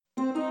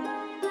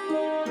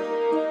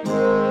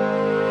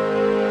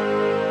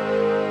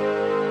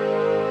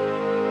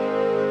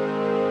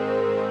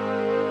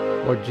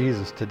Lord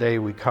Jesus, today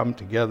we come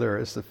together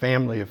as the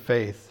family of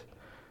faith.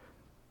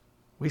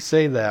 We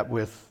say that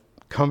with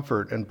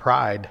comfort and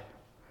pride,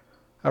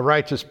 a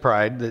righteous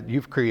pride that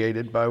you've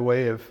created by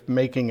way of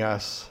making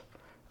us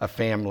a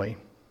family.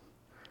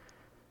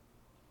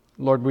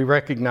 Lord, we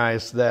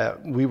recognize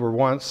that we were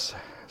once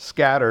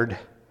scattered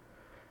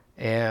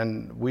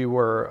and we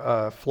were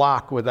a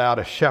flock without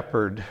a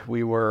shepherd.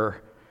 We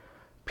were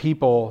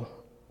people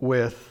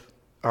with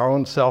our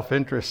own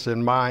self-interest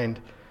in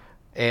mind,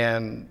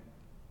 and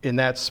in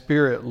that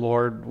spirit,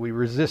 Lord, we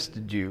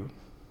resisted you.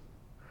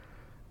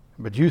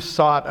 But you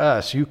sought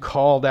us. You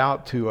called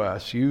out to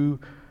us. You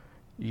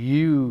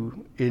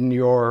in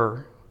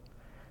your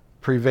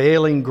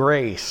prevailing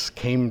grace,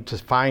 came to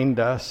find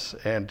us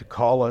and to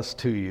call us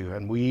to you.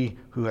 And we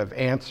who have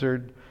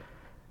answered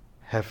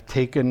have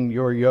taken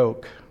your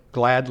yoke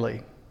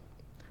gladly.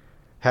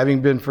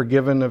 Having been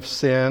forgiven of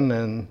sin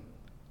and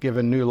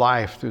given new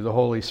life through the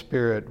Holy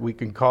Spirit, we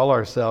can call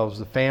ourselves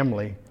the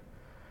family,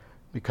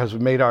 because we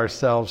made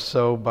ourselves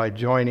so by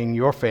joining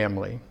your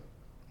family.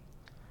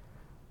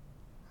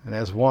 And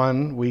as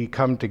one, we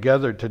come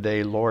together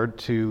today, Lord,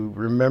 to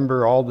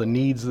remember all the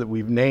needs that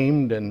we've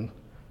named and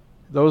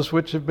those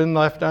which have been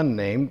left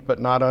unnamed, but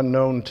not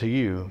unknown to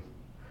you.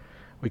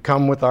 We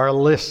come with our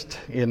list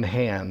in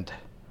hand.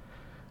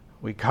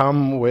 We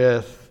come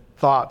with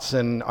thoughts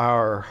in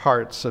our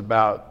hearts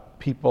about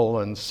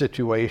people and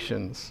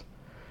situations.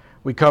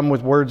 We come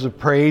with words of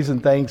praise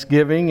and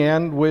thanksgiving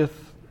and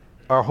with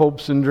our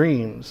hopes and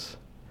dreams.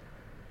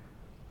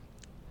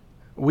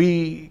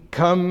 We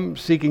come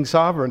seeking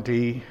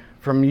sovereignty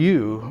from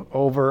you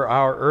over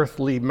our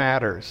earthly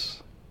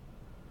matters.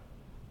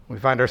 We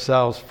find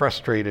ourselves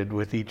frustrated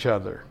with each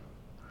other,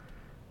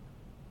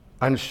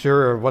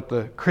 unsure of what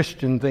the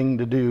Christian thing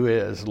to do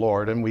is,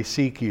 Lord, and we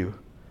seek you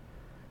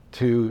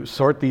to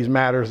sort these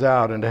matters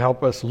out and to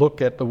help us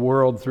look at the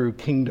world through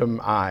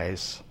kingdom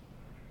eyes.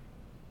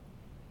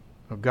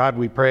 Oh God,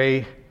 we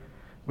pray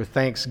with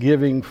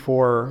thanksgiving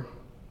for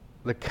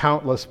the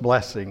countless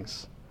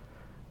blessings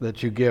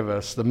that you give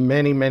us, the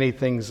many, many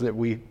things that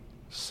we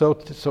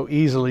so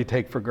easily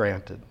take for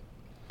granted.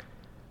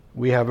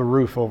 We have a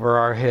roof over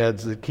our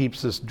heads that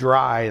keeps us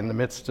dry in the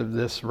midst of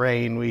this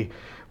rain.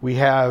 We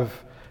have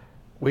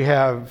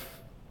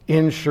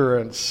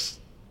insurance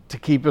to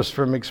keep us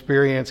from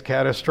experiencing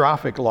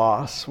catastrophic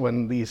loss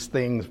when these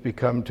things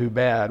become too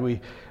bad. We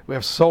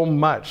have so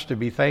much to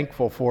be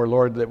thankful for,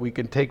 Lord, that we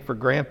can take for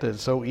granted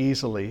so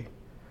easily.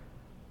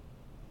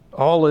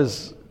 All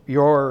is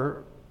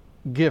your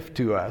gift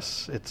to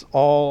us. It's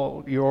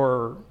all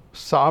your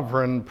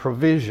sovereign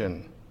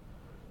provision.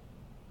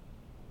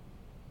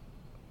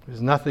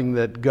 There's nothing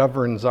that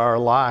governs our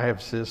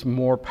lives is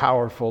more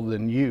powerful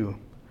than you.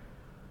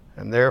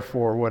 And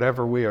therefore,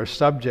 whatever we are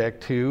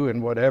subject to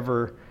and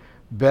whatever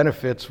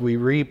benefits we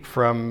reap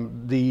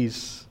from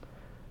these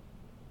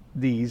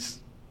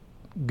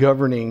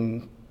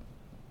governing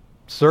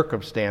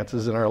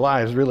circumstances in our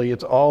lives, really,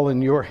 it's all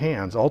in your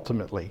hands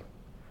ultimately.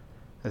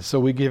 And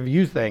so we give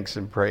you thanks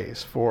and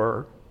praise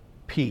for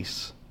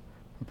peace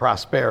and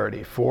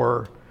prosperity,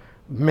 for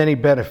many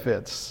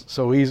benefits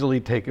so easily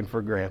taken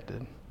for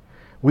granted.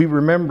 We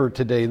remember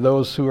today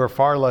those who are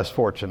far less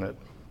fortunate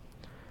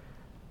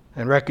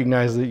and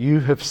recognize that you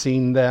have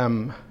seen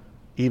them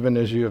even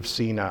as you have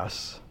seen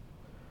us.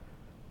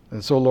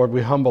 And so, Lord,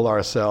 we humble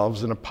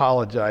ourselves and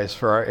apologize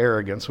for our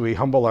arrogance. We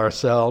humble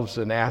ourselves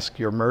and ask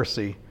your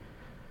mercy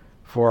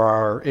for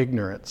our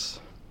ignorance.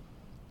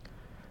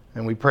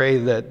 And we pray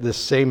that this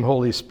same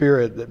Holy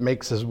Spirit that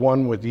makes us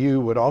one with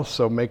you would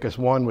also make us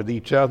one with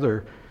each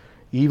other,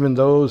 even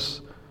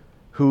those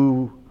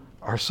who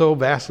are so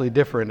vastly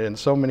different in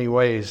so many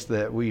ways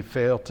that we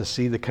fail to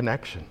see the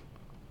connection.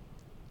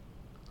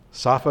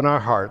 Soften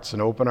our hearts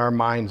and open our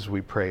minds,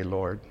 we pray,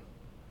 Lord.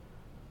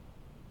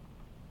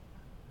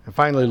 And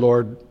finally,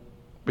 Lord,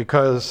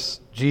 because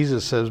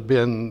Jesus has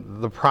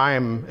been the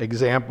prime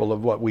example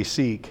of what we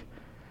seek,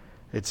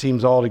 it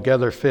seems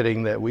altogether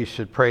fitting that we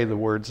should pray the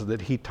words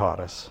that he taught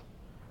us.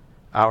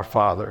 Our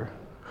Father,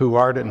 who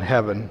art in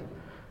heaven,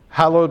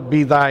 hallowed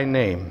be thy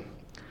name.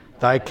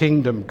 Thy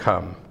kingdom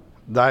come,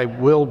 thy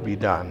will be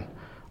done,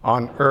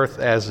 on earth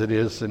as it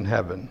is in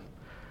heaven.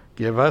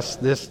 Give us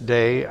this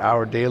day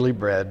our daily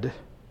bread,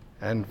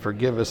 and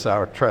forgive us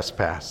our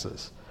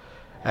trespasses,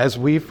 as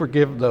we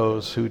forgive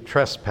those who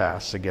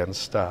trespass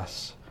against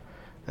us.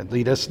 And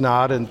lead us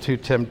not into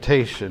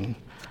temptation,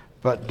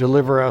 but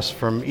deliver us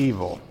from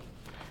evil.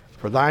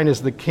 For thine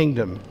is the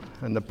kingdom,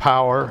 and the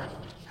power,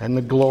 and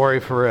the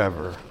glory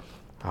forever.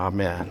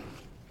 Amen.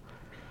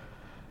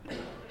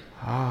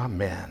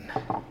 Amen.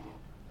 I'm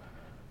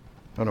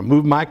going to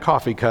move my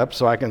coffee cup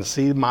so I can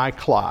see my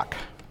clock.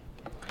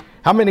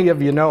 How many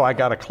of you know I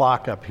got a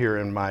clock up here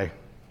in my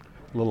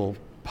little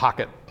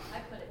pocket? I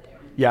put it there.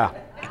 Yeah.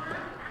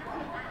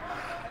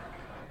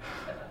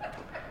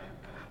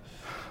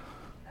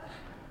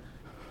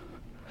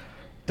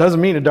 Doesn't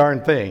mean a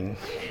darn thing.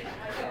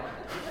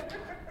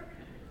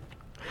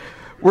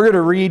 We're going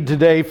to read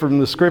today from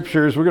the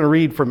scriptures. We're going to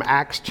read from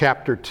Acts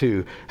chapter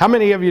 2. How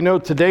many of you know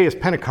today is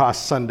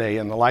Pentecost Sunday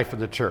in the life of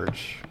the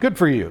church? Good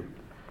for you.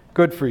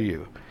 Good for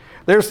you.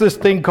 There's this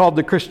thing called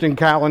the Christian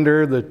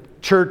calendar, the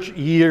church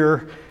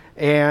year,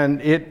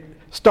 and it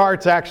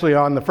starts actually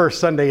on the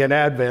first Sunday in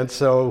Advent.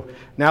 So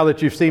now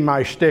that you've seen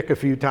my shtick a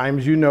few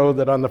times, you know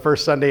that on the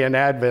first Sunday in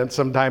Advent,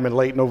 sometime in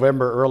late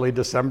November, early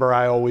December,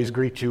 I always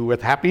greet you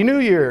with Happy New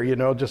Year,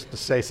 just to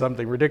say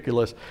something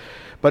ridiculous.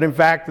 But in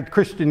fact, the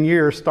Christian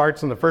year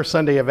starts on the first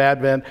Sunday of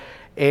Advent,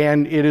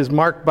 and it is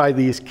marked by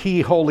these key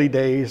holy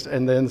days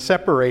and then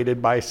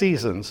separated by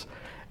seasons.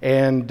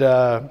 And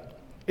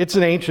it's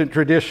an ancient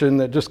tradition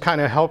that just kind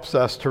of helps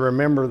us to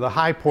remember the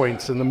high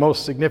points and the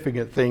most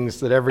significant things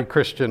that every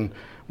Christian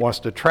wants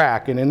to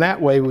track. And in that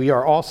way, we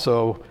are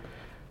also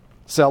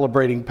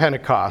celebrating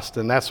Pentecost,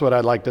 and that's what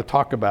I'd like to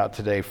talk about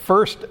today.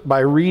 First,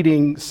 by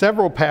reading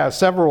several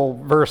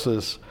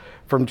verses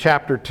from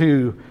chapter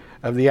 2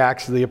 of the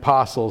Acts of the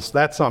Apostles.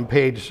 That's on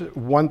page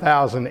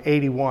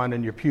 1081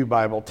 in your Pew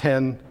Bible,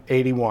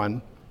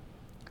 1081.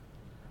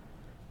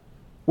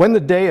 When the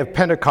day of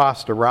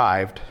Pentecost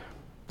arrived,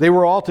 they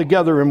were all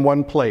together in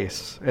one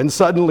place, and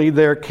suddenly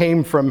there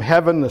came from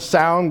heaven a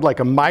sound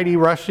like a mighty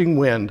rushing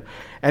wind,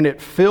 and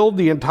it filled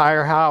the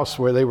entire house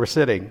where they were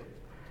sitting.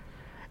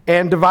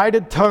 And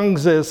divided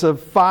tongues as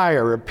of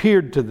fire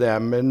appeared to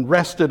them and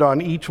rested on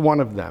each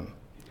one of them.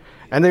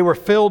 And they were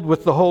filled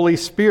with the Holy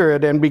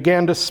Spirit and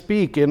began to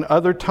speak in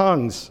other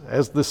tongues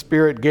as the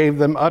Spirit gave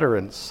them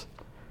utterance.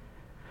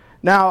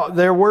 Now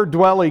there were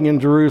dwelling in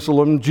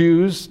Jerusalem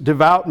Jews,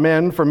 devout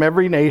men from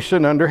every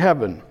nation under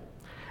heaven.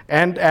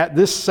 And at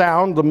this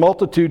sound the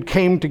multitude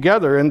came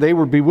together, and they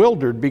were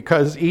bewildered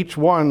because each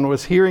one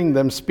was hearing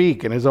them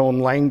speak in his own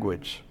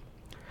language.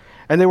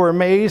 And they were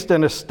amazed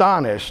and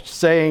astonished,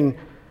 saying,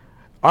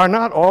 "Are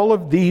not all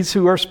of these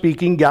who are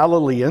speaking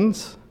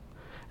Galileans?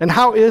 And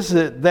how is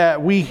it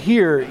that we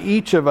hear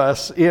each of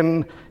us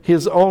in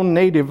his own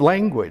native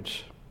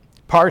language?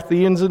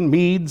 Parthians and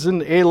Medes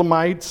and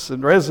Elamites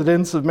and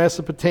residents of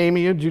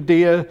Mesopotamia,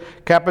 Judea,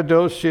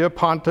 Cappadocia,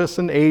 Pontus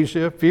and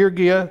Asia,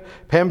 Phrygia,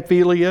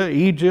 Pamphylia,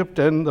 Egypt,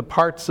 and the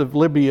parts of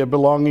Libya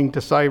belonging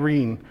to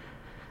Cyrene,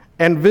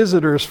 and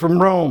visitors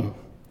from Rome,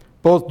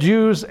 both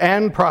Jews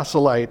and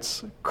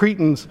proselytes,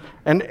 Cretans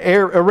and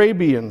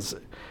Arabians.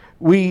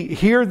 We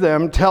hear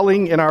them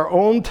telling in our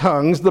own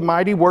tongues the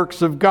mighty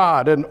works of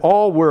God," and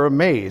all were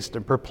amazed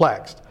and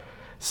perplexed,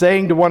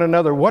 saying to one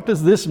another, "What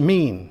does this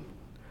mean?"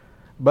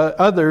 But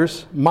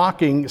others,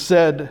 mocking,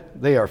 said,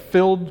 "They are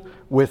filled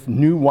with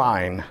new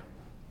wine."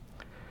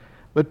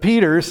 But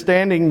Peter,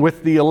 standing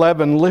with the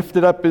 11,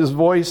 lifted up his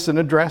voice and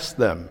addressed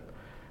them.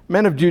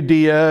 "Men of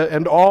Judea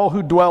and all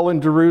who dwell in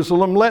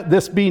Jerusalem, let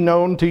this be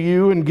known to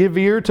you, and give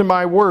ear to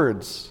my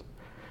words.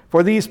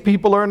 For these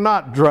people are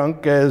not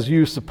drunk, as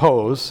you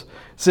suppose,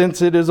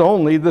 since it is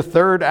only the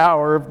third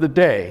hour of the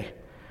day.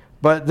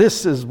 But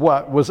this is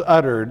what was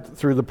uttered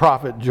through the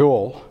prophet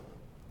Joel.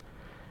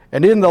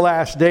 And in the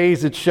last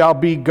days it shall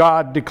be,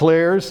 God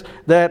declares,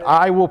 that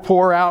I will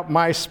pour out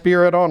my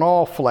spirit on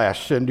all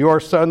flesh, and your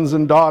sons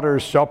and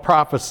daughters shall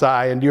prophesy,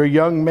 and your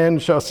young men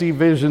shall see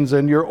visions,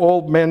 and your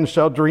old men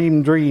shall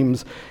dream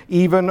dreams,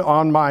 even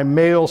on my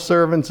male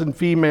servants and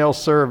female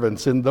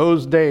servants. In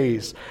those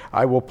days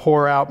I will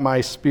pour out my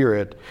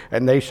spirit,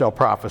 and they shall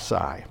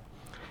prophesy.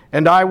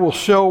 And I will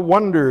show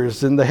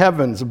wonders in the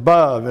heavens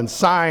above, and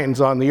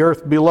signs on the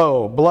earth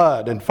below,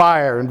 blood and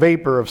fire and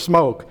vapor of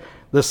smoke.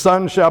 The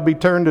sun shall be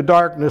turned to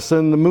darkness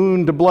and the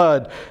moon to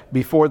blood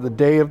before the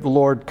day of the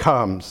Lord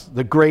comes,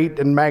 the great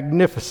and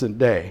magnificent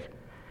day.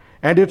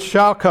 And it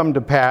shall come to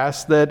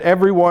pass that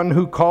everyone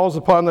who calls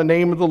upon the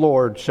name of the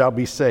Lord shall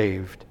be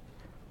saved."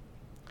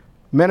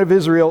 Men of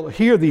Israel,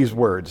 hear these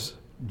words.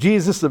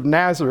 Jesus of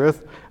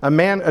Nazareth, a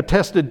man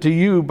attested to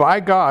you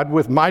by God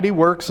with mighty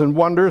works and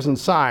wonders and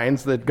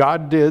signs that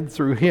God did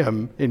through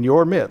him in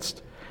your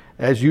midst,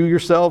 as you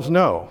yourselves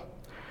know.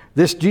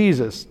 This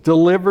Jesus,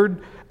 delivered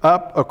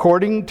up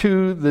according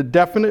to the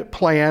definite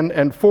plan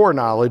and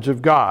foreknowledge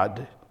of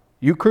God,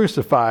 you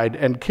crucified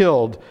and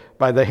killed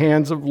by the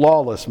hands of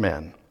lawless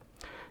men.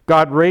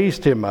 God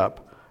raised him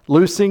up,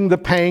 loosing the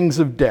pangs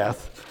of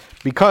death,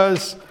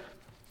 because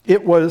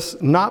it was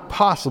not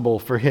possible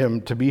for him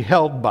to be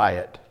held by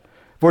it.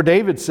 For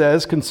David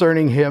says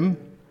concerning him,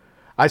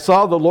 "I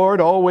saw the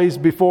Lord always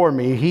before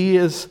me. He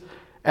is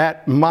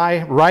at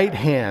my right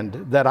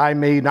hand, that I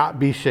may not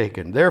be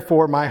shaken.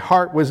 Therefore my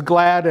heart was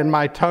glad and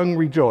my tongue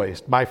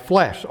rejoiced. My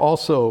flesh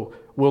also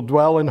will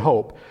dwell in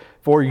hope.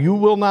 For you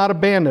will not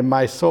abandon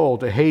my soul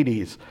to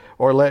Hades,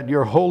 or let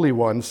your Holy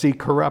One see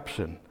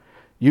corruption.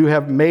 You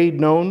have made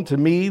known to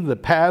me the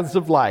paths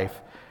of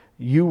life.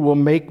 You will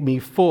make me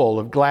full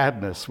of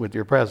gladness with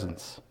your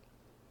presence."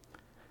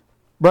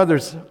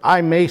 Brothers,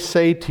 I may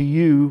say to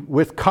you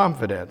with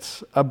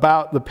confidence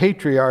about the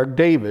patriarch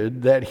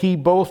David that he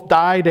both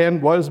died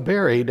and was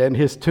buried, and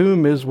his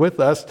tomb is with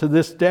us to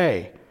this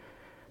day.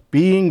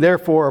 Being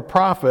therefore a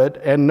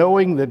prophet, and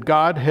knowing that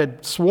God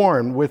had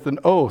sworn with an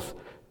oath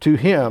to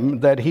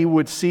him that he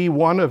would see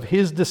one of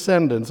his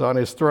descendants on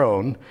his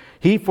throne,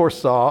 he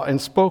foresaw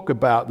and spoke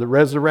about the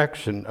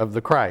resurrection of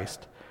the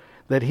Christ,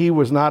 that he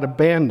was not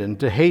abandoned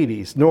to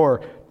Hades,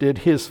 nor did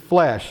his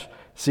flesh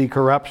see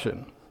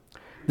corruption.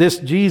 This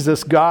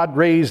Jesus God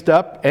raised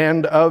up,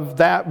 and of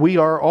that we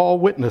are all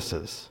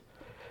witnesses.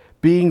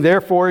 Being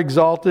therefore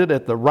exalted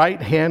at the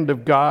right hand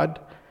of God,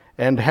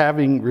 and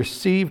having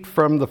received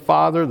from the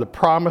Father the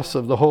promise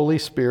of the Holy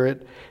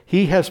Spirit,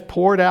 he has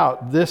poured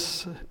out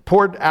this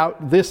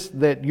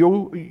that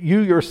you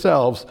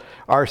yourselves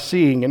are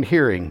seeing and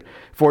hearing.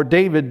 For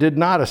David did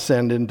not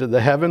ascend into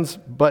the heavens,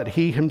 but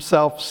he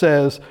himself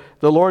says,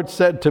 "The Lord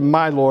said to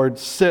my Lord,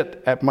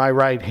 sit at my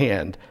right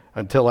hand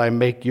until I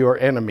make your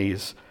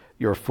enemies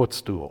your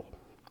footstool."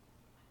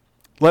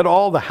 Let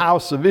all the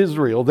house of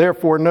Israel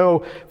therefore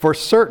know for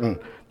certain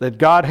that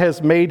God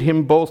has made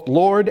him both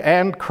Lord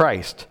and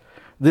Christ,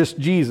 this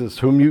Jesus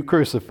whom you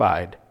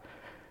crucified.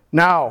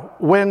 Now,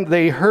 when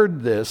they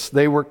heard this,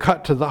 they were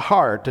cut to the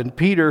heart,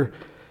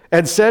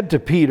 and said to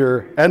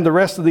Peter and the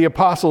rest of the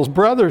apostles,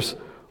 "Brothers,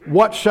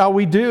 what shall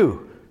we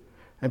do?"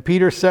 And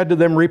Peter said to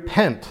them,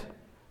 "Repent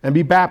and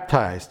be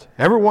baptized,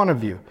 every one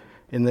of you,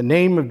 in the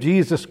name of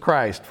Jesus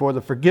Christ, for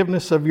the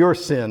forgiveness of your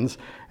sins,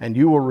 and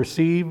you will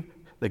receive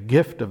the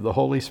gift of the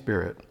Holy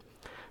Spirit.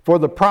 For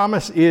the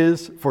promise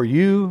is for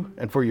you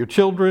and for your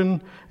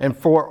children and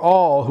for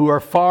all who are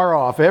far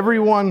off,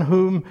 everyone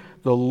whom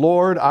the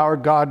Lord our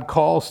God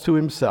calls to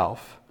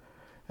himself."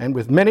 And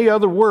with many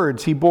other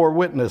words he bore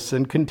witness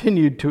and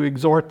continued to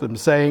exhort them,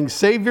 saying,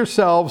 "Save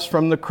yourselves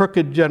from the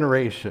crooked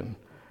generation."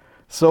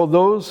 So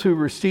those who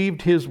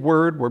received his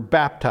word were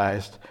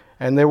baptized,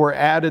 and there were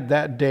added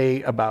that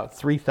day about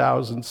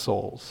 3,000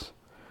 souls.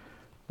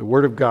 The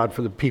word of God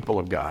for the people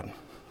of God.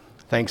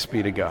 Thanks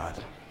be to God.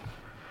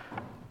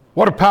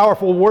 What a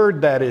powerful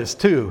word that is,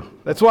 too.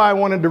 That's why I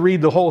wanted to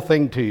read the whole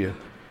thing to you.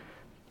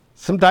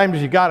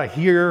 Sometimes you got to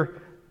hear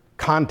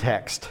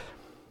context.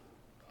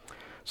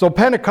 So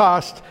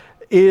Pentecost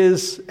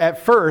is at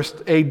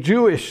first a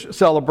Jewish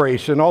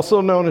celebration,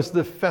 also known as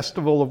the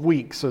Festival of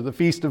Weeks or the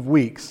Feast of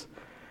Weeks.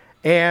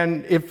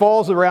 And it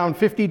falls around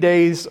 50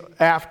 days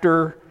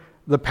after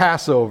the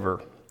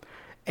Passover.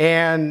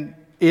 And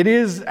it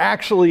is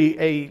actually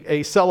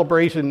a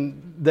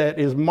celebration that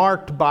is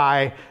marked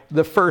by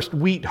the first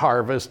wheat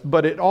harvest,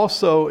 but it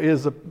also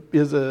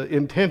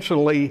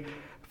intentionally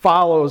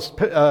follows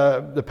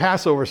the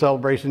Passover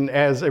celebration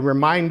as a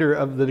reminder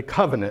of the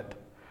covenant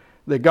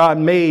that God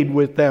made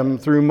with them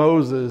through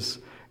Moses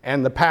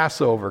and the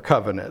Passover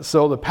covenant.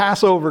 So the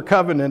Passover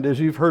covenant, as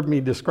you've heard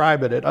me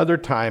describe it at other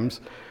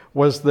times,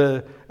 was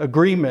the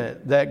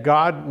agreement that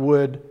God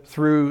would,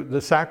 through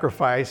the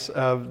sacrifice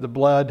of the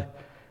blood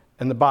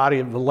and the body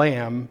of the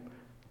lamb,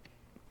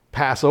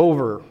 pass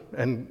over,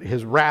 and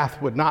his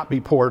wrath would not be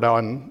poured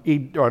on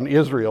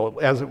Israel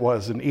as it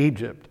was in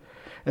Egypt.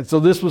 And so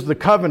this was the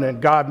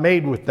covenant God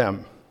made with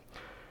them.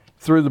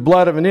 Through the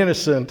blood of an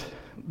innocent,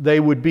 they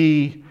would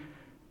be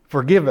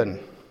forgiven,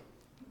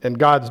 and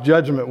God's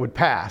judgment would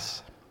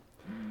pass.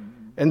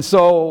 And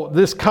so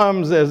this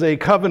comes as a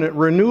covenant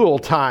renewal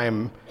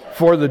time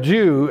for the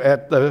Jew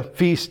at the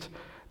Feast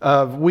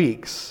of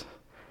Weeks.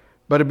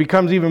 But it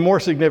becomes even more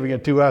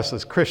significant to us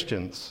as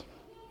Christians.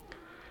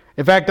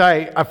 In fact,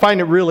 I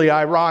find it really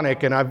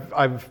ironic, and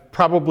I've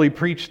probably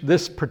preached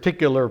this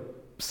particular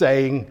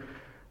saying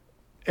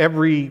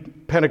every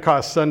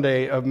Pentecost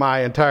Sunday of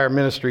my entire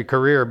ministry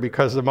career,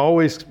 because I'm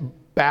always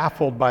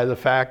baffled by the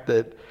fact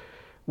that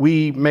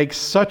we make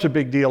such a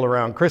big deal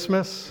around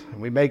Christmas,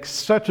 and we make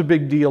such a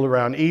big deal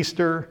around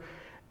Easter,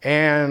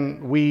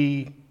 and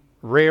we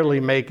rarely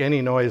make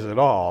any noise at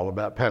all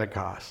about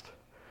Pentecost.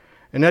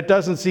 And that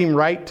doesn't seem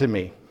right to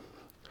me.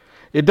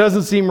 It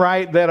doesn't seem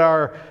right that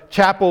our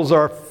chapels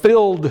are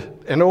filled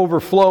and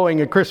overflowing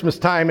at Christmas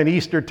time and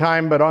Easter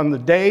time, but on the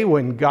day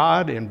when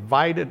God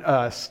invited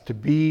us to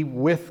be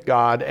with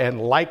God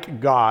and like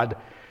God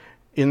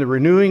in the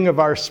renewing of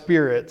our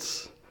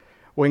spirits,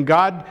 when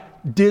God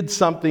did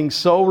something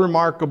so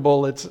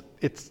remarkable,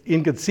 it's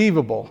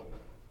inconceivable,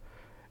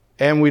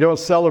 and we don't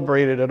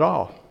celebrate it at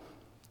all.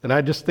 And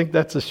I just think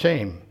that's a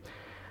shame.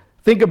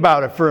 Think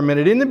about it for a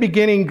minute. In the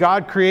beginning,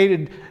 God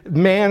created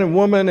man and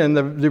woman, and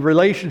the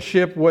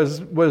relationship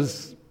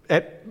was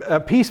a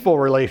peaceful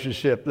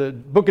relationship. The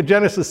book of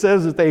Genesis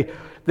says that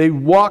they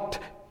walked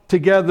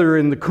together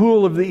in the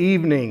cool of the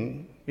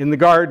evening in the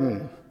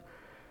garden.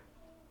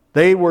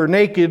 They were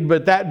naked,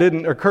 but that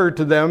didn't occur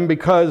to them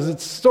because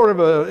it's sort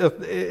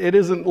of it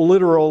isn't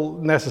literal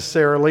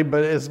necessarily,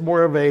 but it's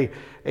more of a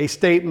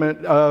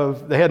statement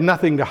of they had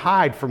nothing to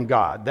hide from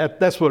God.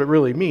 That's what it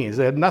really means.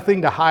 They had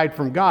nothing to hide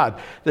from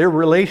God. Their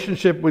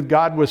relationship with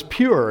God was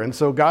pure, and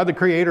so God the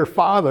Creator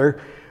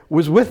Father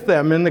was with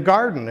them in the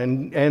garden,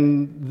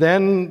 and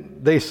then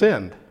they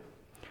sinned.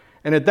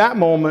 And at that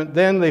moment,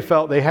 then they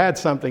felt they had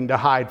something to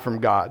hide from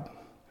God.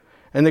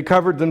 And they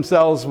covered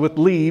themselves with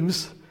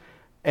leaves.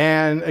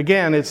 And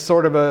again, it's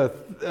sort of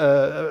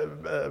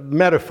a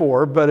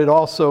metaphor, but it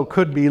also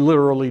could be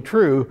literally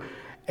true.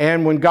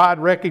 And when God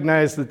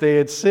recognized that they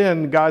had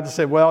sinned, God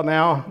said, well,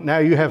 now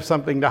you have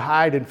something to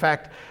hide. In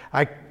fact,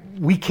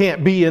 we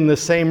can't be in the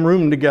same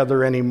room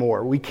together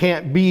anymore. We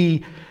can't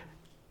be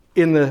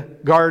in the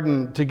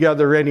garden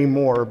together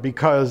anymore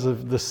because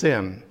of the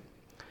sin.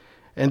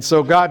 And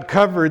so God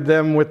covered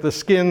them with the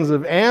skins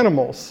of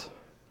animals,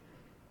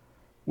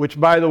 which,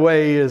 by the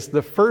way, is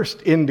the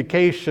first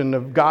indication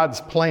of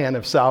God's plan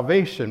of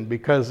salvation,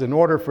 because in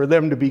order for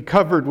them to be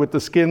covered with the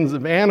skins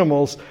of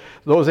animals,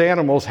 those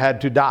animals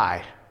had to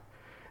die.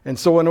 And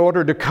so in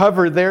order to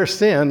cover their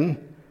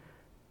sin,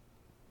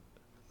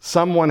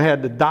 someone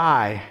had to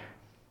die,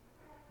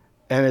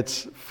 and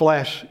its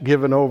flesh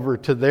given over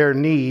to their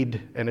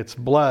need, and its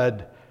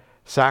blood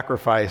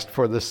sacrificed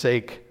for the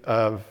sake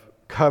of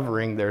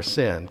covering their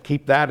sin.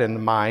 Keep that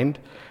in mind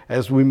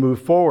as we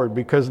move forward,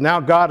 because now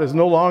God is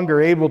no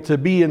longer able to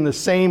be in the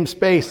same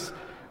space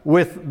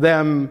with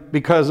them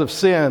because of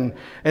sin.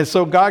 And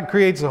so God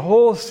creates a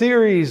whole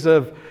series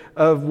of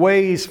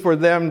ways for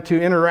them to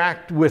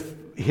interact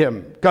with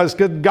Him, because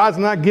God's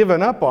not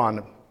given up on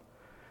them.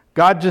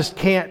 God just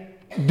can't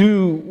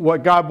do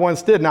what God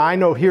once did. Now, I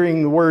know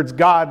hearing the words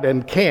God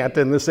and can't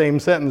in the same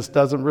sentence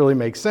doesn't really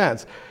make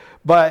sense,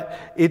 but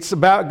it's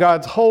about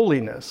God's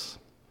holiness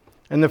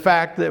and the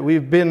fact that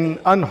we've been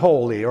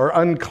unholy or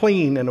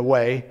unclean in a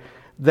way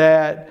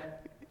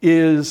that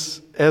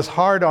is as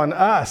hard on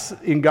us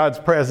in God's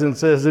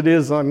presence as it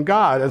is on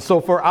God. And so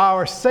for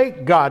our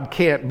sake, God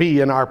can't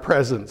be in our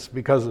presence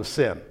because of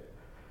sin.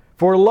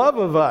 For love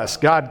of us,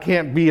 God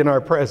can't be in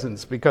our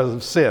presence because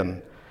of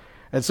sin.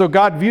 And so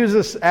God views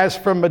us as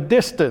from a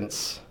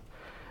distance.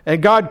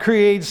 And God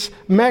creates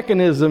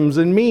mechanisms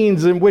and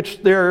means in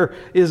which there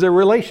is a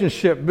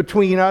relationship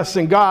between us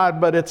and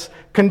God, but it's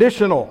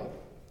conditional.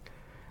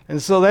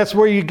 And so that's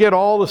where you get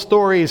all the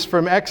stories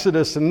from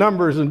Exodus and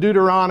Numbers and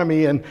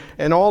Deuteronomy and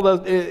all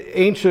the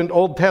ancient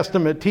Old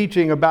Testament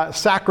teaching about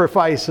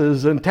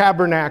sacrifices and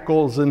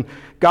tabernacles and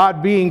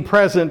God being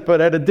present but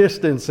at a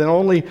distance. And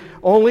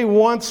only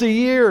once a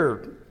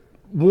year,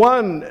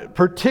 one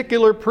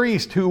particular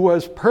priest who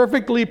was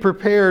perfectly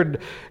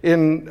prepared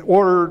in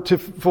order to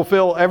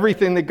fulfill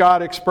everything that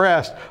God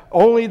expressed,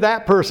 only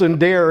that person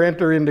dare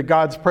enter into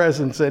God's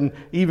presence. And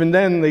even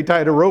then they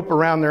tied a rope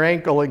around their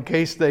ankle in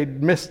case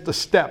they'd missed a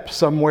step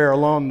somewhere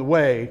along the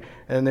way,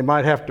 and they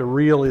might have to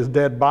reel his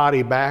dead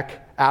body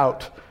back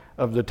out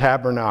of the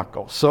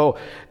tabernacle. So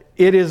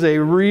it is a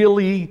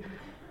really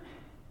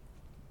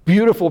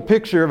beautiful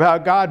picture of how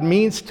God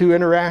means to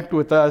interact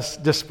with us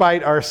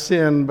despite our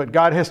sin, but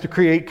God has to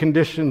create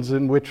conditions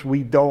in which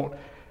we don't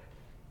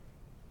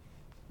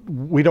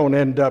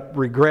end up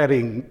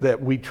regretting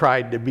that we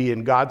tried to be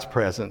in God's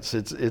presence.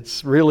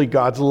 It's really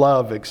God's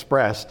love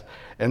expressed,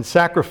 and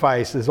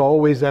sacrifice is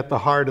always at the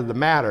heart of the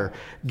matter.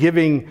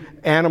 Giving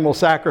animal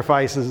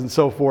sacrifices and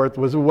so forth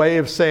was a way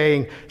of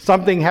saying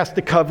something has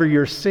to cover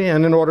your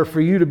sin in order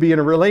for you to be in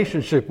a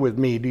relationship with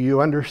me. Do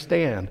you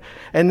understand?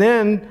 And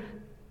then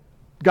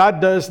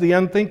God does the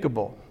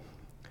unthinkable.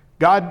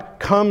 God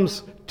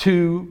comes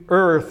to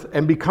earth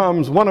and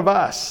becomes one of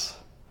us,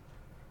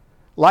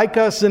 like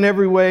us in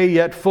every way,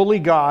 yet fully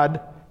God,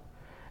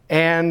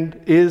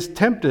 and is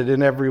tempted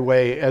in every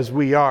way as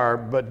we are,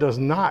 but does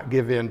not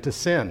give in to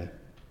sin.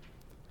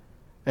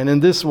 And in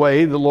this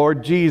way, the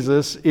Lord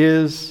Jesus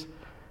is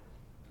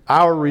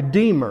our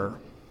Redeemer,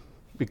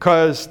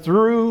 because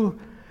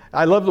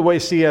I love the way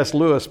C.S.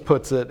 Lewis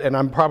puts it, and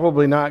I'm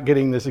probably not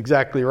getting this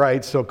exactly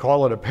right, so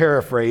call it a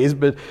paraphrase,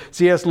 but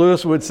C.S.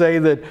 Lewis would say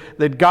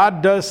that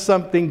God does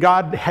something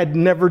God had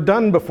never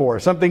done before,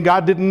 something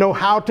God didn't know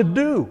how to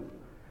do.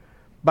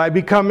 By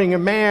becoming a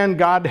man,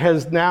 God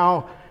has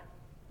now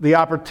the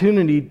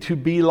opportunity to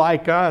be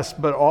like us,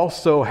 but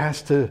also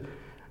has to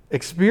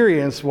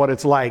experience what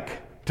it's like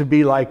to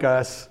be like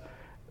us,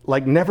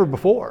 like never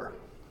before.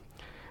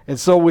 And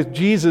so with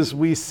Jesus,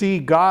 we see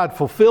God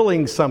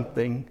fulfilling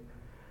something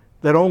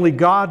that only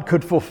God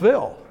could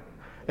fulfill.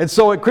 And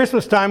so at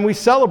Christmas time, we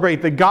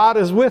celebrate that God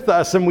is with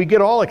us, and we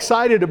get all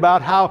excited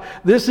about how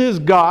this is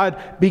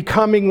God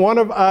becoming one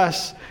of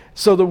us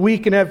so that we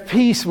can have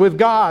peace with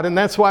God. And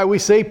that's why we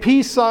say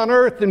peace on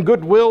earth and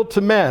goodwill to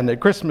men at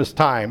Christmas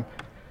time.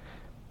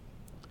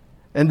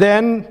 And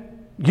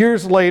then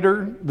years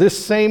later,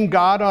 this same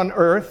God on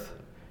earth,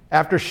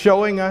 after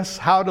showing us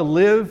how to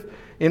live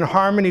in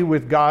harmony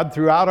with God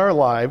throughout our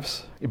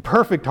lives, in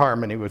perfect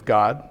harmony with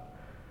God,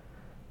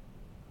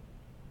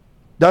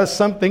 does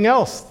something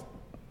else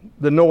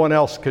that no one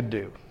else could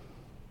do.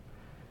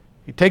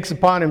 He takes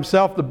upon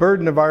himself the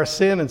burden of our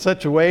sin in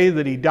such a way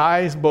that he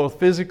dies both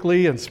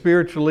physically and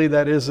spiritually,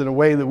 that is, in a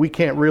way that we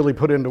can't really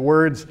put into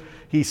words.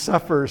 He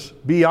suffers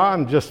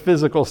beyond just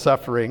physical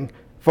suffering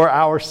for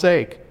our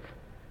sake.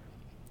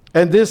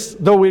 And this,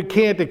 though we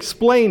can't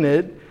explain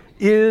it,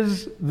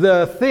 is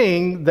the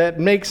thing that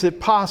makes it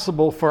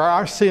possible for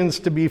our sins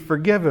to be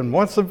forgiven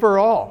once and for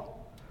all.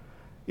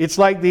 It's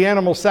like the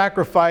animal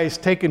sacrifice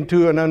taken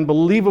to an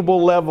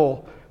unbelievable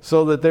level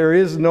so that there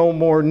is no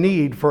more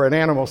need for an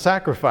animal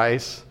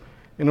sacrifice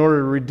in order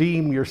to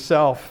redeem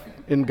yourself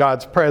in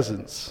God's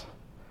presence.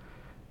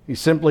 You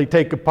simply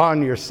take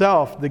upon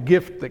yourself the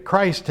gift that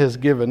Christ has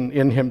given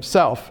in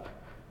himself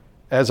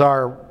as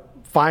our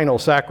final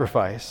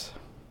sacrifice.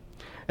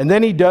 And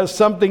then he does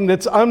something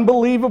that's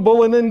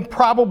unbelievable and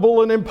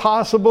improbable and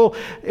impossible.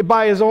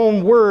 By his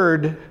own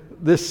word,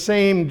 this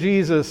same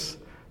Jesus,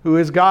 who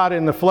is God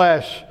in the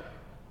flesh,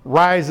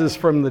 rises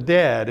from the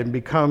dead and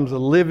becomes a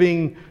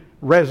living,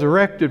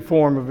 resurrected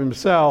form of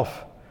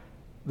himself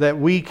that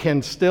we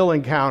can still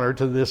encounter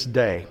to this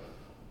day.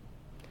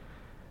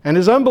 And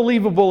as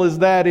unbelievable as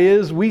that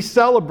is, we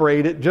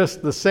celebrate it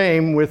just the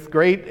same with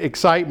great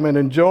excitement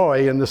and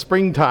joy in the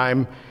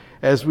springtime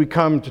as we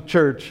come to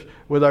church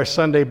with our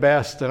Sunday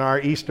best and our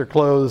Easter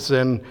clothes,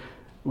 and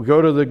we go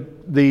to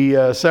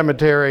the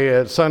cemetery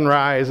at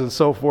sunrise and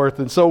so forth.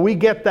 And so we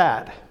get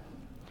that.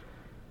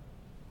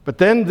 But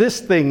then this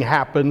thing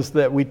happens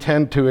that we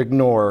tend to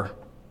ignore.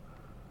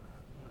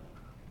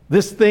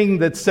 This thing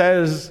that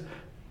says,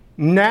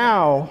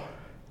 now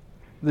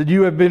that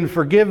you have been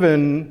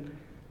forgiven,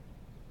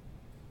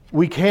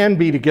 we can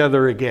be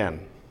together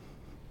again.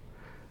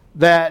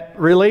 That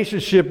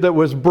relationship that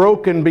was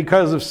broken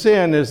because of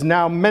sin is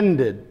now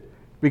mended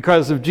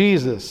because of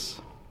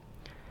Jesus.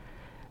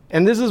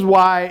 And this is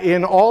why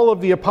in all of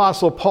the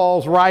Apostle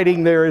Paul's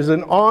writing there is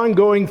an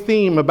ongoing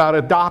theme about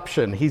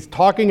adoption. He's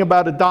talking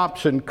about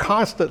adoption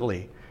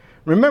constantly.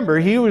 Remember,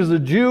 he was a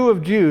Jew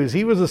of Jews.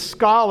 He was a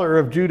scholar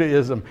of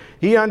Judaism.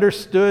 He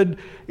understood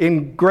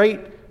in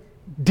great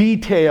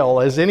detail,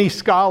 as any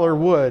scholar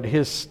would,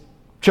 his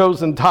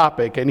chosen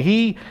topic. And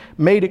he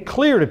made it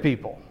clear to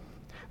people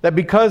that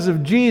because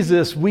of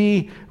Jesus,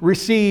 we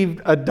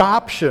received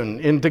adoption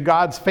into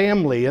God's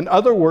family. In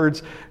other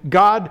words,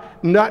 God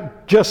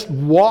not just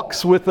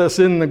walks with us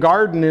in the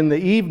garden in the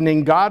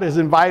evening, God has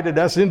invited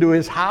us into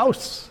his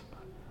house.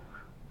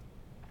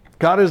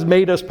 God has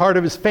made us part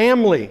of his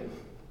family.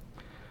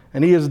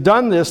 And he has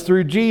done this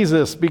through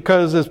Jesus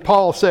because, as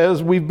Paul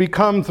says, we've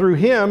become through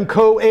him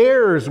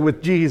co-heirs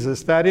with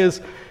Jesus. That is,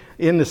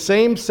 in the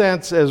same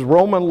sense as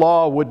Roman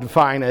law would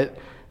define it,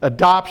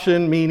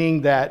 adoption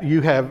meaning that you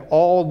have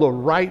all the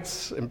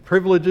rights and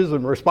privileges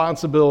and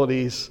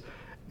responsibilities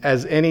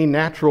as any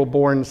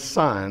natural-born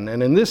son.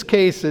 And in this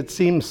case, it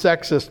seems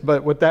sexist,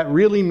 but what that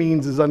really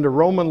means is under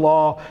Roman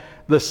law,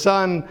 the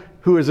son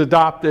who is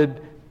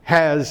adopted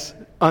has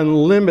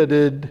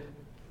unlimited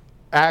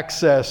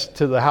access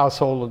to the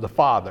household of the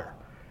father.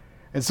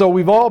 And so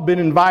we've all been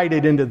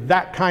invited into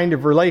that kind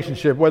of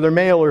relationship, whether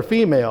male or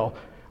female,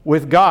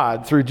 with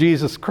God through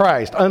Jesus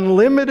Christ.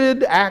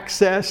 Unlimited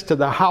access to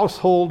the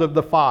household of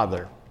the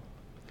Father.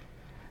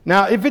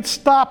 Now, if it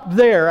stopped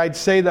there, I'd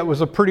say that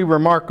was a pretty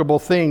remarkable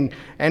thing.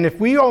 And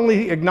if we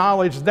only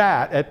acknowledged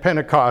that at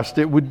Pentecost,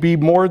 it would be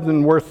more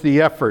than worth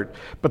the effort.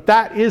 But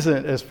that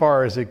isn't as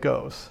far as it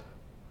goes.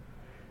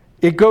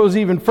 It goes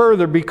even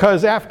further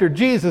because after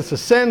Jesus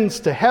ascends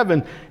to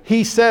heaven,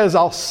 he says,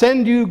 I'll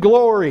send you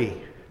glory.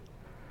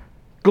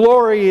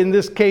 Glory in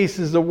this case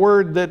is a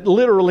word that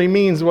literally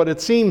means what it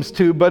seems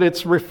to, but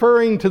it's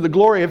referring to the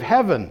glory of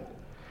heaven.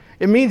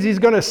 It means he's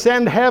going to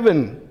send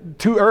heaven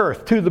to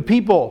earth, to the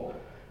people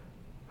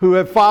who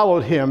have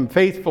followed him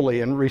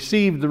faithfully and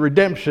received the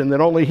redemption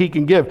that only he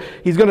can give.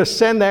 He's going to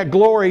send that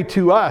glory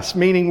to us,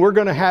 meaning we're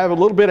going to have a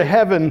little bit of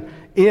heaven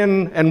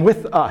in and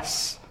with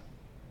us.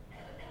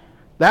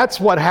 That's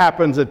what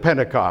happens at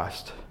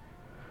Pentecost.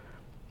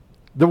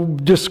 The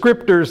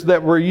descriptors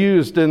that were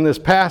used in this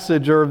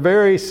passage are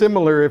very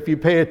similar, if you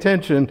pay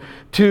attention,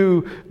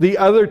 to the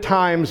other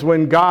times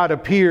when God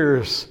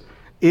appears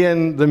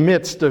in the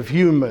midst of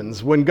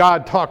humans. When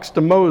God talks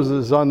to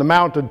Moses on the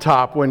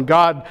mountaintop, when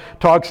God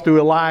talks to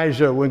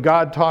Elijah, when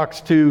God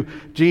talks to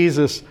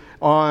Jesus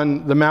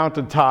on the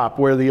mountaintop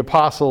where the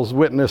apostles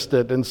witnessed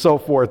it and so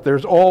forth.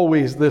 There's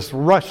always this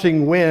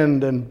rushing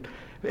wind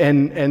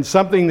and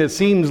something that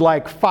seems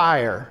like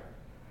fire,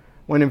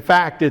 when in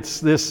fact it's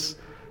this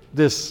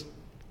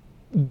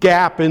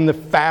gap in the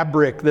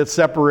fabric that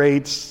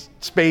separates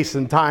space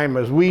and time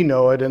as we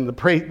know it and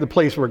the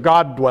place where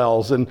God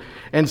dwells. And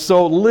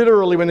so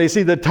literally when they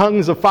see the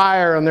tongues of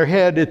fire on their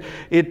head,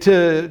 it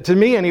to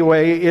me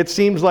anyway, it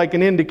seems like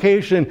an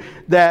indication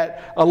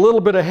that a little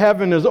bit of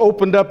heaven is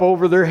opened up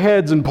over their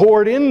heads and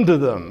poured into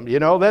them. You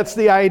know, that's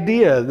the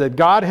idea that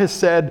God has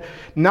said,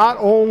 not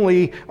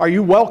only are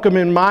you welcome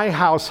in my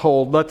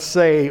household, let's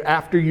say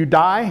after you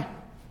die.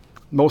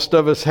 Most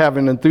of us have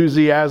an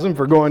enthusiasm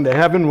for going to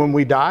heaven when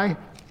we die.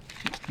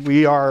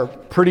 We are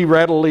pretty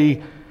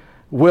readily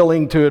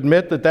willing to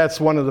admit that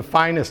that's one of the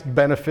finest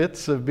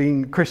benefits of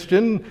being a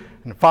Christian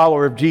and a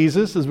follower of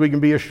Jesus, is we can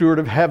be assured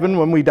of heaven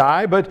when we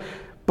die. But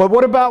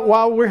what about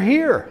while we're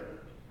here?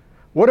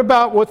 What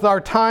about with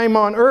our time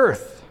on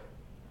earth?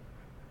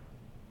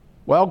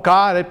 Well,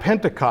 God at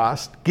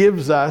Pentecost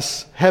gives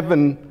us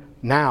heaven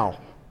now.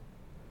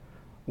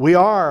 We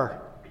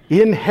are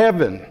in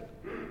heaven,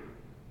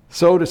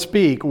 so to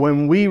speak,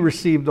 when we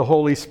receive the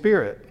Holy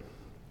Spirit.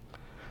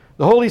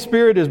 The Holy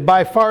Spirit is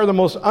by far the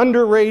most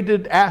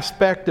underrated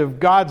aspect of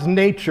God's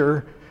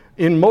nature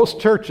in most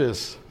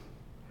churches.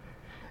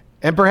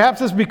 And perhaps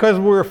it's because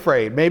we're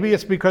afraid. Maybe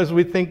it's because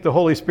we think the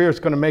Holy Spirit's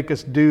going to make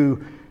us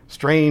do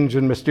strange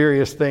and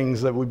mysterious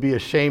things that we'd be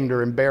ashamed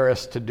or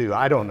embarrassed to do.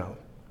 I don't know.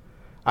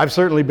 I've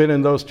certainly been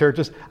in those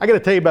churches. I got to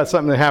tell you about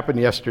something that happened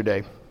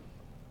yesterday.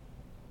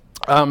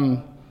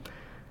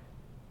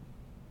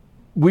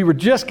 We were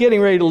just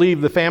getting ready to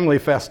leave the family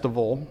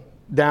festival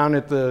down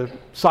at the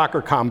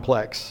soccer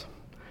complex.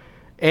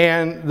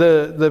 And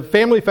the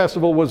family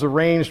festival was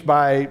arranged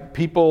by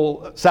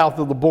people south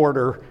of the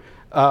border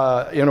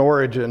in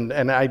origin.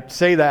 And I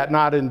say that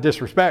not in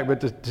disrespect,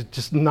 but to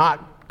just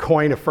not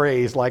coin a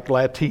phrase like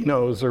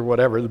Latinos or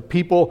whatever. The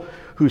people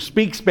who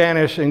speak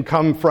Spanish and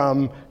come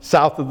from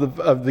south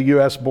of the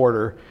U.S.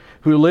 border,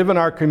 who live in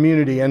our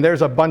community, and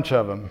there's a bunch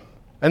of them.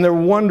 And they're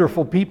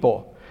wonderful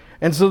people.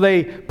 And so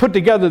they put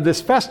together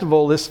this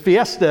festival, this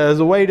fiesta, as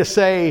a way to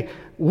say,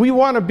 we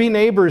want to be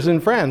neighbors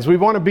and friends. We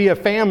want to be a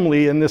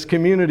family in this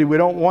community. We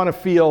don't want to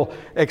feel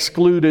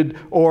excluded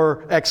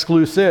or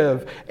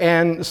exclusive.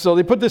 And so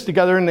they put this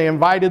together and they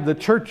invited the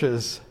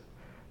churches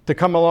to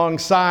come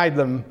alongside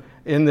them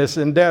in this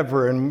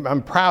endeavor. And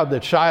I'm proud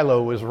that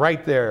Shiloh was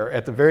right there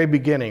at the very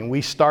beginning.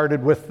 We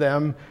started with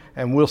them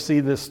and we'll see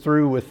this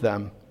through with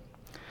them.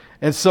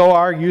 And so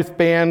our youth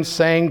band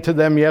sang to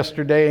them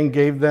yesterday and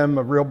gave them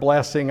a real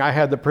blessing. I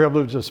had the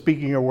privilege of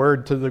speaking a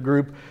word to the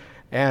group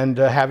and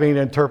having it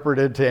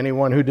interpreted to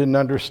anyone who didn't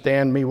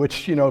understand me,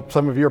 which,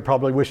 some of you are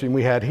probably wishing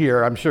we had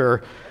here, I'm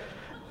sure.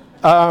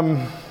 Thank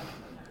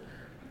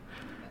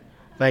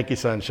you,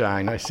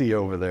 Sunshine. I see you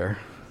over there.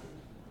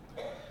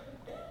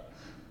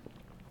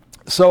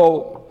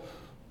 So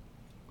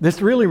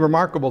this really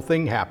remarkable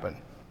thing happened.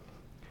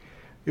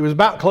 It was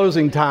about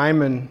closing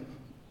time, and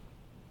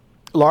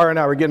Laura and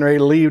I were getting ready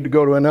to leave to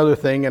go to another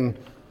thing, and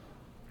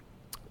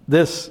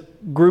this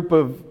group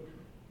of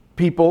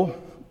people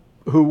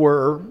who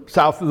were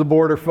south of the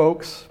border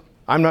folks,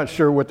 I'm not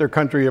sure what their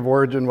country of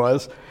origin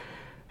was,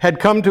 had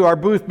come to our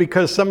booth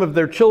because some of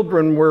their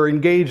children were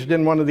engaged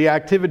in one of the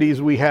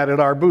activities we had at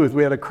our booth.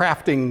 We had a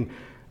crafting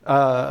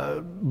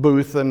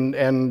booth,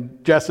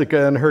 and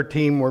Jessica and her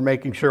team were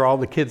making sure all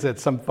the kids had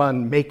some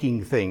fun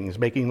making things,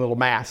 making little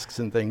masks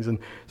and things. And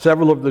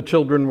several of the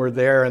children were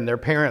there, and their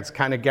parents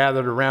kind of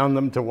gathered around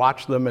them to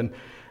watch them.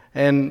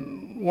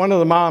 And one of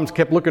the moms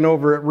kept looking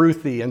over at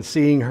Ruthie and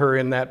seeing her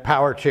in that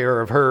power chair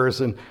of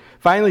hers. And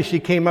finally, she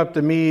came up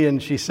to me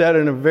and she said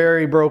in a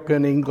very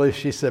broken English,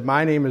 she said,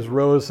 "My name is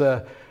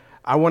Rosa.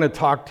 I want to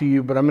talk to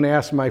you, but I'm going to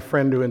ask my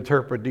friend to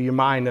interpret. Do you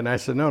mind?" And I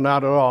said, "No,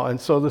 not at all."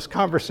 And so this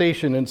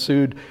conversation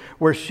ensued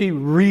where she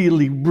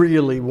really,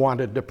 really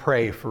wanted to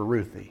pray for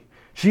Ruthie.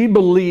 She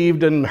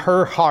believed in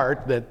her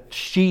heart that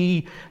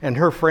she and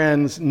her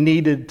friends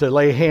needed to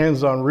lay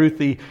hands on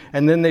Ruthie.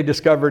 And then they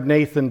discovered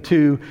Nathan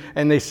too.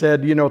 And they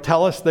said,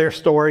 tell us their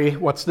story.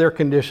 What's their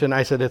condition?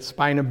 I said, it's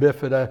spina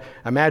bifida.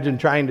 Imagine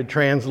trying to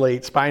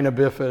translate spina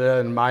bifida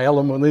and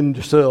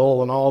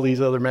myelomeningocele and all these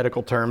other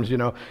medical terms,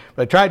 But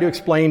I tried to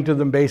explain to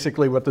them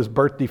basically what this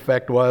birth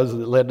defect was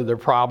that led to their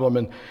problem.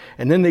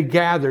 And then they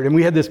gathered, and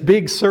we had this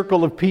big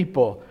circle of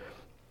people.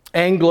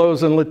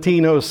 Anglos and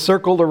Latinos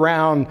circled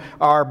around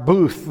our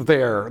booth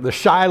there, the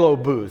Shiloh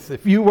booth.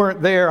 If you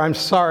weren't there, I'm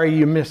sorry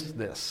you missed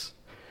this.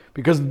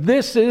 Because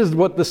this is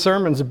what the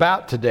sermon's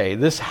about today.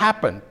 This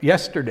happened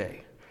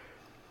yesterday.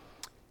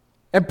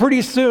 And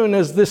pretty soon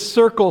as this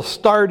circle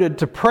started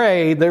to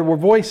pray, there were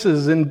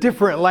voices in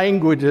different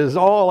languages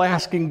all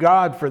asking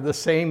God for the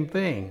same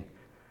thing.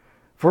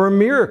 For a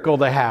miracle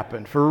to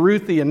happen, for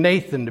Ruthie and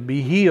Nathan to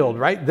be healed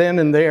right then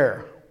and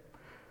there.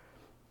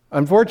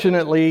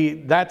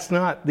 Unfortunately, that's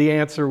not the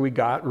answer we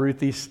got.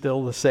 Ruthie's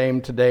still the same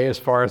today as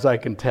far as I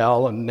can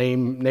tell, and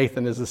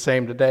Nathan is the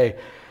same today.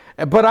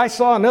 But I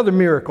saw another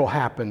miracle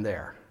happen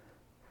there.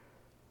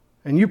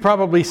 And you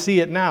probably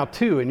see it now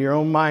too in your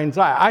own mind's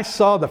eye. I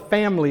saw the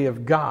family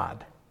of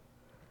God.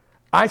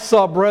 I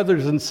saw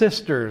brothers and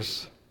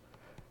sisters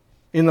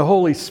in the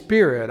Holy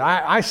Spirit.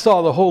 I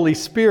saw the Holy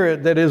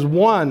Spirit that is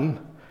one.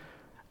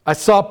 I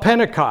saw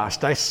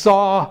Pentecost. I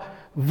saw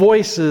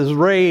voices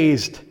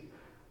raised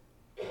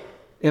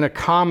in a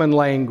common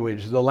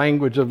language, the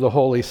language of the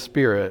Holy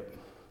Spirit.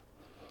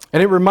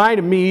 And it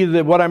reminded me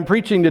that what I'm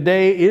preaching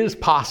today is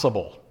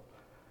possible.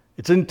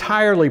 It's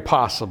entirely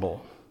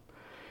possible.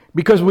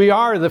 Because we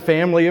are the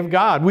family of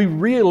God. We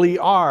really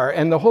are.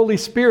 And the Holy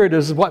Spirit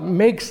is what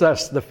makes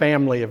us the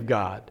family of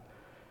God.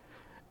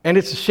 And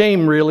it's a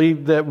shame, really,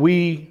 that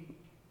we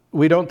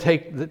don't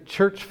take the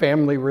church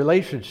family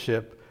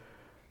relationship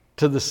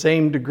to the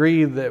same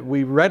degree that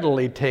we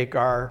readily take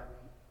our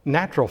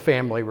natural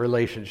family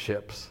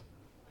relationships.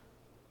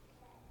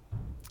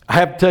 I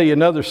have to tell you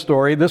another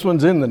story. This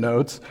one's in the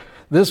notes.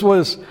 This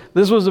was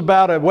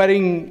about a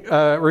wedding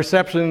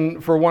reception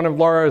for one of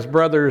Laura's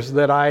brothers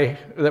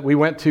that we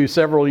went to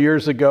several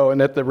years ago.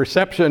 And at the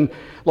reception,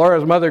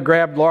 Laura's mother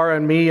grabbed Laura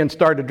and me and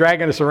started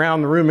dragging us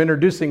around the room,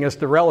 introducing us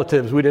to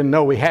relatives we didn't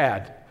know we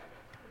had.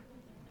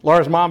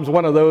 Laura's mom's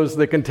one of those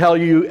that can tell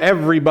you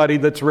everybody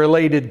that's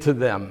related to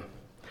them.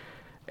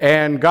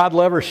 And God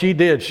love her, she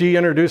did. She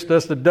introduced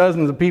us to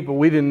dozens of people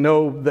we didn't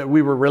know that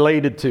we were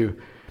related to.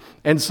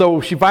 And so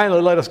she finally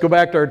let us go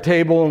back to our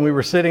table, and we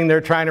were sitting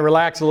there trying to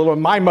relax a little.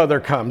 And my mother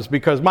comes,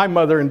 because my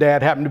mother and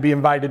dad happened to be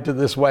invited to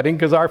this wedding,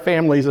 because our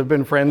families have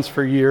been friends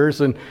for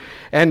years.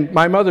 And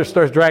my mother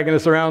starts dragging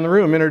us around the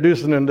room,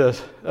 introducing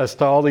us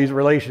to all these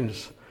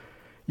relations.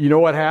 You know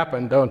what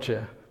happened, don't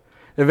you?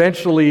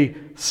 Eventually,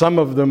 some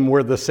of them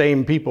were the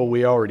same people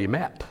we already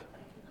met.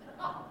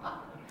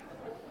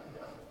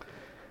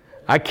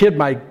 I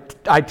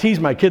tease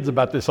my kids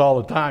about this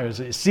all the time. I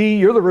say, see,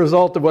 you're the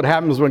result of what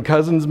happens when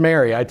cousins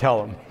marry, I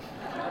tell them.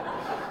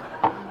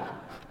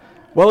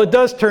 Well, it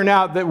does turn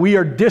out that we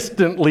are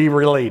distantly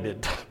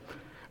related.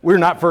 We're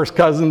not first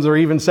cousins or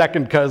even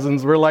second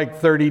cousins. We're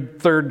like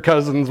 33rd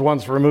cousins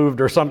once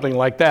removed or something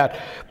like that.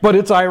 But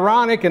it's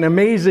ironic and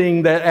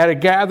amazing that at a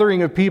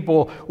gathering of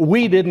people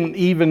we didn't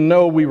even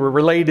know we were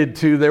related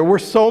to, there were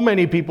so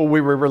many people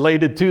we were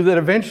related to that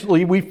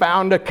eventually we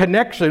found a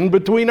connection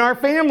between our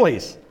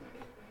families.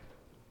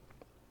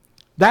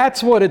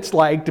 That's what it's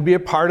like to be a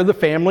part of the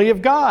family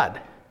of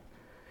God.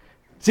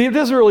 See, it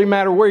doesn't really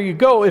matter where you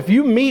go. If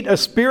you meet a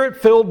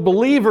Spirit-filled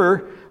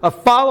believer, a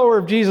follower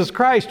of Jesus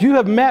Christ, you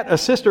have met a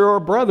sister or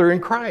a brother in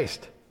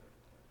Christ.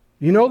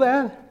 You know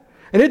that?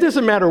 And it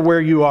doesn't matter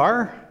where you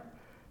are.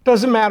 It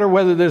doesn't matter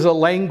whether there's a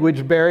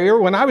language barrier.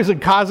 When I was in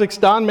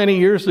Kazakhstan many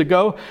years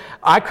ago,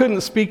 I couldn't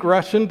speak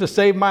Russian to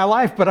save my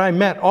life, but I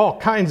met all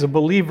kinds of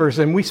believers,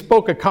 and we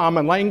spoke a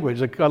common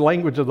language, a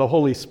language of the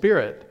Holy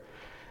Spirit.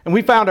 And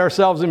we found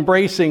ourselves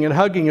embracing and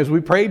hugging as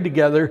we prayed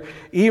together,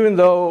 even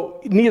though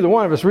neither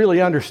one of us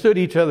really understood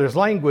each other's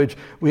language.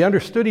 We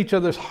understood each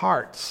other's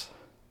hearts.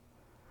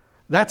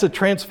 That's a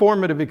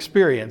transformative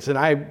experience, and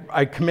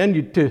I commend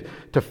you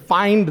to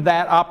find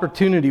that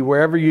opportunity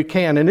wherever you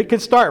can. And it can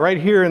start right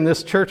here in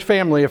this church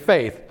family of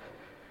faith.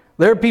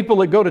 There are people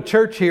that go to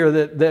church here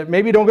that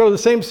maybe don't go to the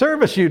same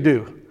service you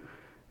do.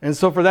 And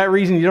so for that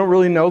reason, you don't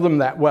really know them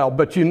that well.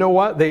 But you know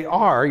what? They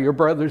are your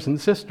brothers and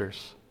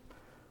sisters.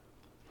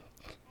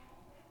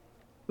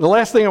 The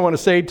last thing I want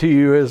to say to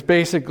you is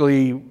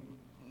basically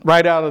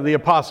right out of the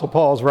Apostle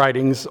Paul's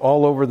writings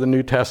all over the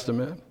New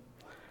Testament.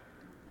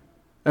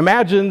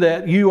 Imagine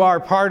that you are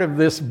part of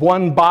this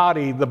one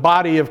body, the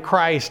body of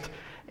Christ,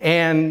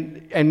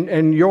 and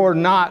you're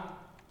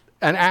not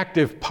an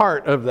active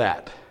part of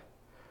that.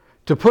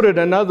 To put it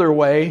another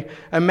way,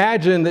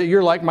 imagine that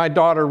you're like my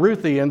daughter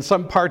Ruthie, and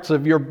some parts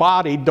of your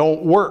body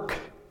don't work.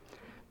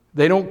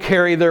 They don't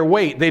carry their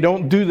weight. They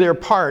don't do their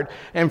part.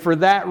 And for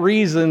that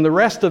reason, the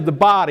rest of the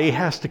body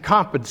has to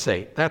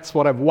compensate. That's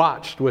what I've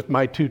watched with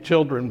my two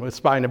children with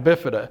spina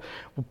bifida.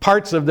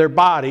 Parts of their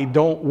body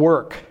don't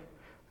work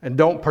and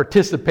don't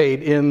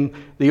participate in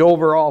the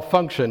overall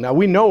function. Now,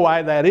 we know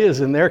why that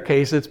is. In their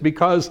case, it's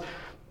because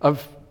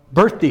of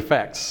birth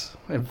defects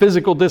and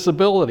physical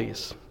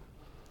disabilities.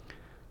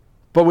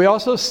 But we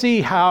also see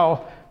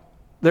how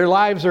their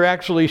lives are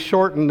actually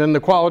shortened and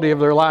the quality of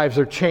their lives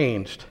are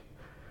changed,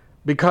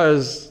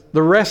 because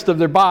the rest of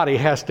their body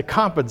has to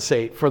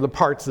compensate for the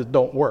parts that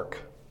don't work.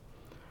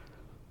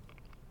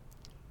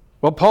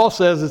 Well, Paul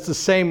says it's the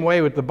same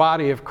way with the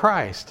body of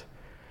Christ.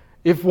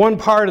 If one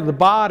part of the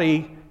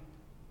body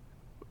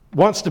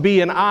wants to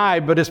be an eye,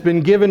 but it's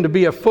been given to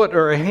be a foot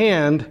or a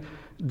hand,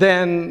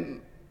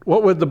 then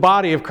what would the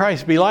body of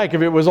Christ be like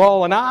if it was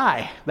all an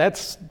eye?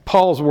 That's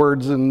Paul's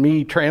words and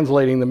me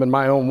translating them in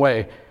my own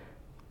way.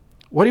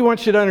 What he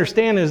wants you to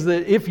understand is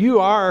that if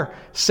you are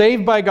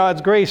saved by God's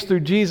grace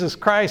through Jesus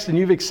Christ and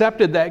you've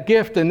accepted that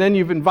gift and then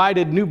you've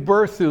invited new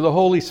birth through the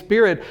Holy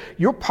Spirit,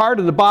 you're part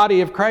of the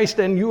body of Christ,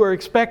 and you are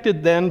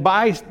expected then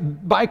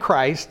by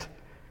Christ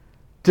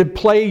to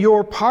play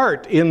your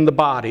part in the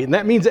body. And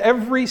that means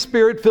every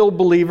Spirit-filled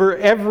believer,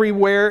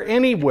 everywhere,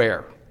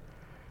 anywhere.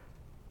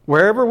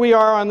 Wherever we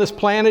are on this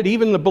planet,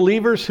 even the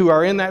believers who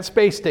are in that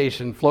space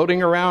station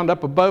floating around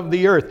up above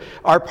the earth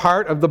are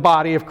part of the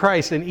body of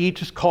Christ, and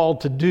each is called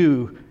to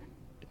do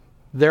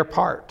their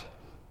part.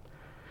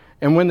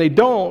 And when they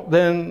don't,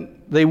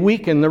 then they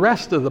weaken the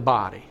rest of the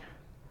body.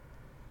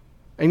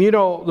 And you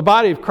know, the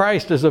body of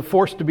Christ is a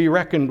force to be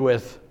reckoned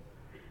with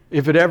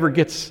if it ever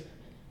gets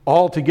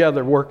all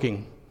together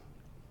working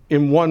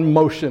in one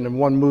motion and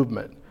one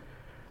movement.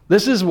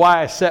 This is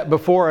why I set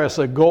before us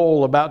a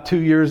goal about 2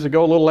 years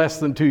ago, a little less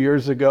than 2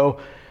 years ago,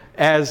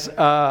 as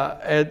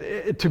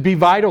to be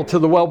vital to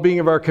the well-being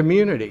of our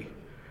community.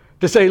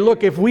 To say,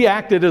 look, if we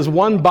acted as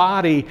one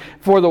body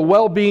for the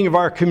well-being of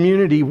our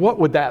community, what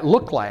would that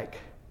look like?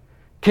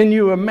 Can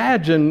you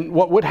imagine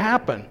what would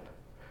happen?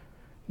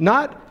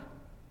 Not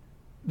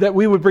that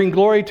we would bring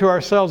glory to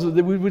ourselves,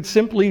 that we would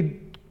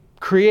simply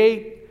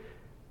create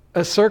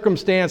a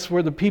circumstance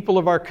where the people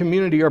of our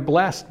community are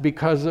blessed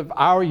because of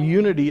our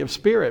unity of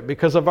spirit,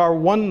 because of our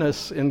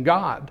oneness in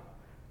God.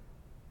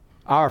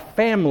 Our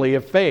family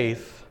of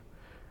faith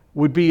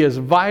would be as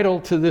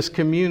vital to this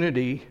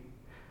community,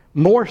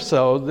 more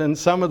so than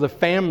some of the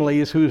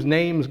families whose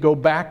names go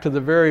back to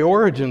the very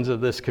origins of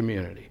this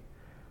community.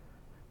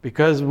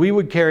 Because we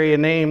would carry a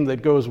name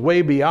that goes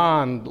way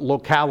beyond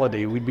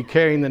locality. We'd be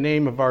carrying the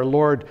name of our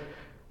Lord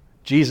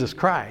Jesus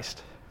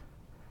Christ.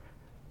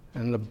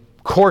 And the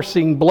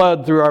coursing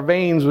blood through our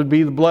veins would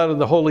be the blood of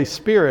the Holy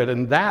Spirit,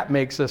 and that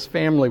makes us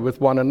family with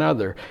one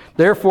another.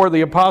 Therefore,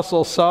 the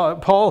Apostle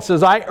Paul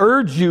says, I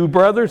urge you,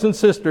 brothers and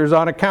sisters,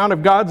 on account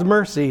of God's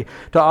mercy,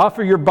 to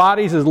offer your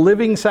bodies as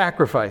living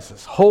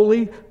sacrifices,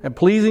 holy and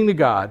pleasing to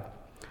God,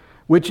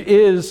 which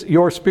is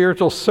your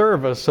spiritual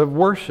service of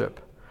worship.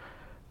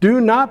 Do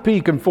not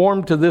be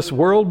conformed to this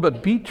world,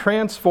 but be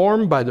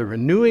transformed by the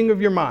renewing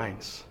of your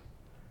minds.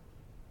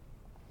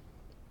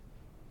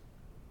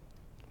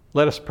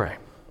 Let us pray.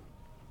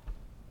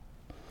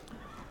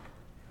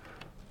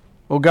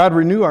 Oh God,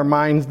 renew our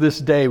minds this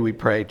day, we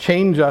pray.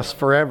 Change us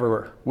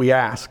forever, we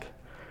ask,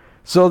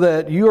 so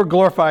that you are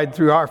glorified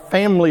through our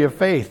family of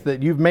faith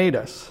that you've made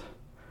us.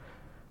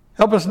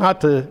 Help us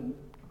not to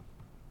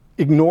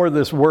ignore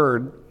this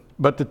word,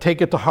 but to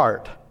take it to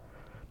heart,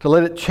 to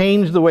let it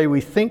change the way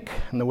we think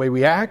and the way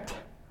we act,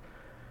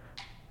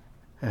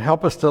 and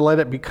help us to let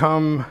it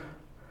become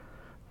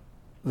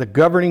the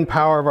governing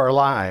power of our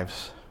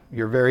lives,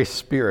 your very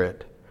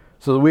Spirit,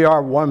 so that we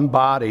are one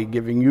body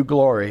giving you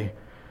glory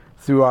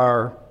through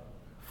our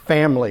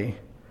family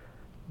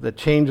that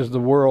changes the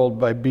world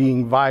by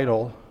being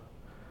vital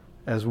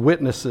as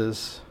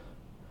witnesses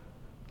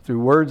through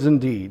words and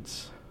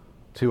deeds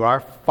to our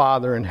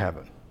Father in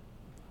heaven.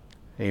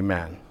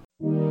 Amen.